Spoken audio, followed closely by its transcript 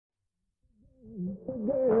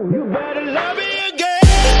You better love me again.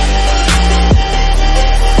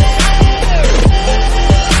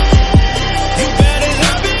 You better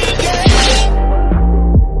love me again.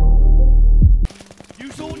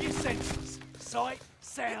 Use all your senses: sight,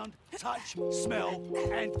 sound, touch, smell,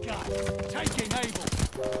 and gut. Taking able.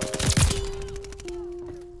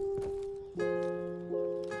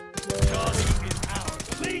 Charlie is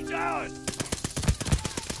ours. Lead's ours.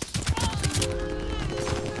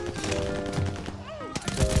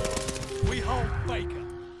 We hold Baker.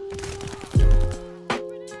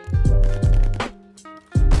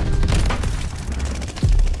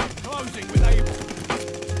 Closing with Able.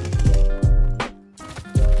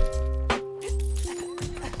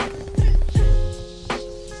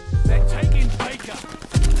 They're taking Baker.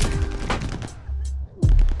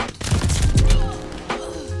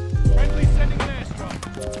 Friendly sending an airstrike.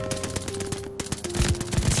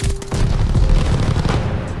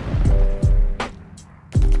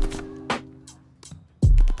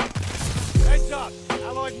 Heads up!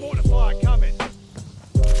 Allied mortar fire coming!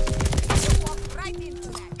 Walk right into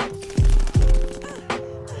that.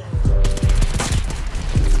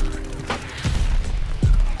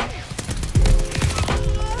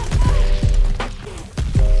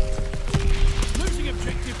 Losing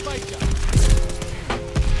objective Baker!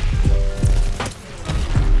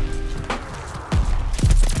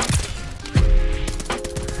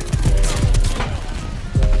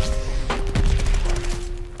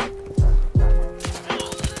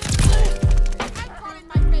 I'm calling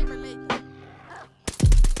my favor lady.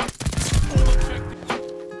 All objectives!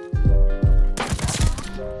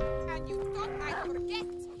 And you thought I'd forget?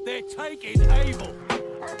 They're taking Able!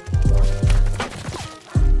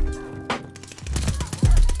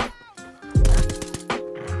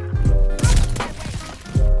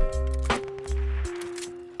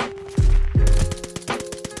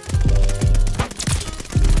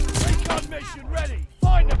 Recon mission ready!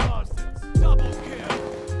 Find the bastards! Double kill!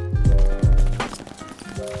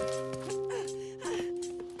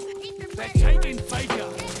 They're taking Baker!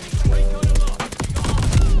 Recon aloft!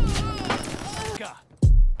 Baker!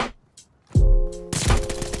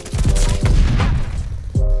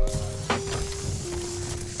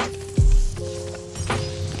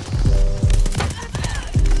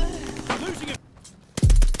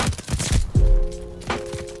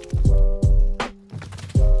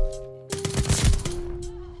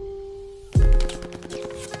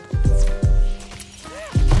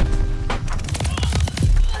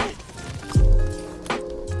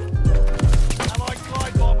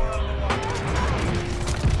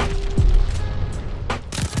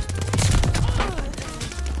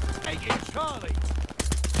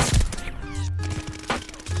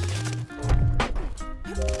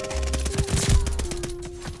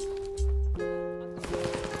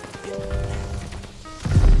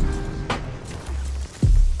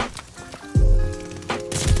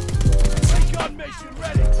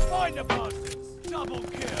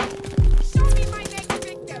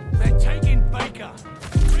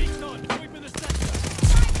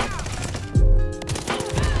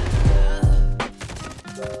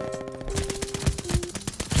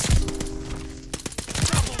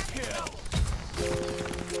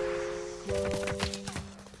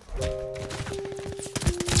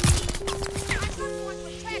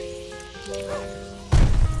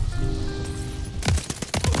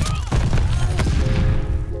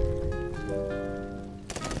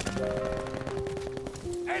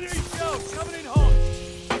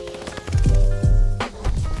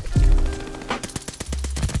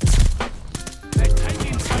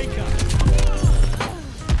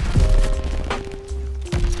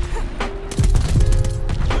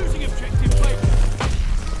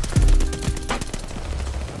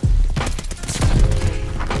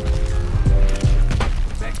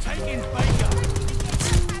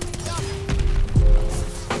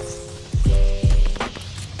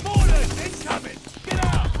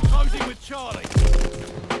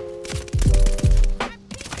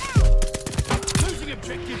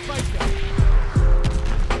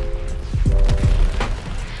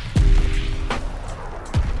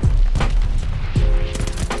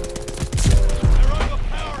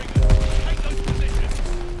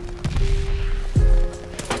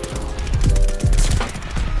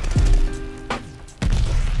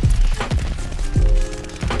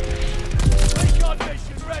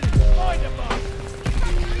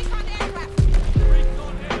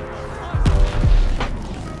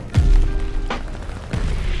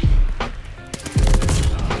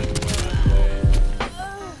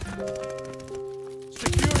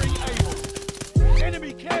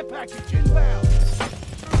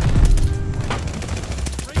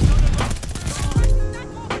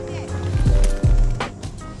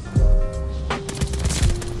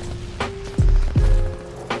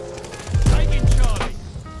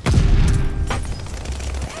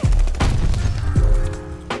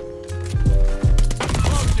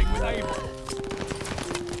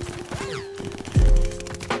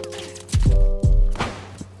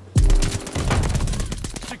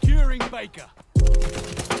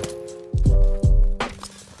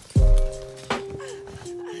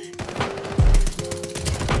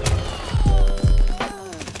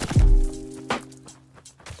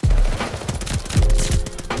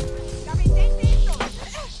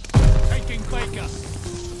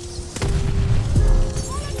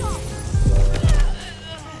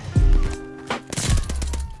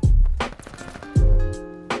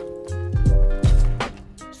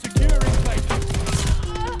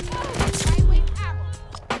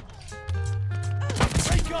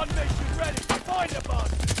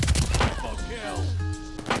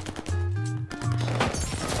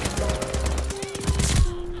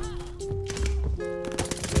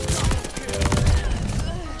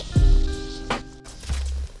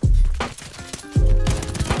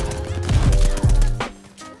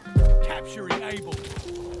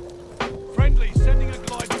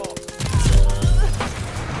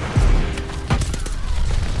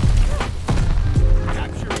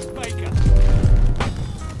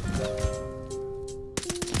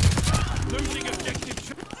 Losing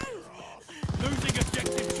objective. Losing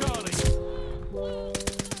objective Charlie.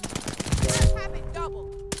 Let's have it double.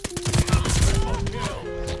 On kill.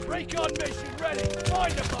 Recon mission ready.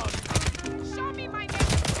 Find a bug. Show me my name.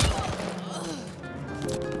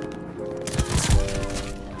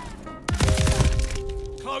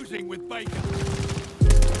 Closing with Baker.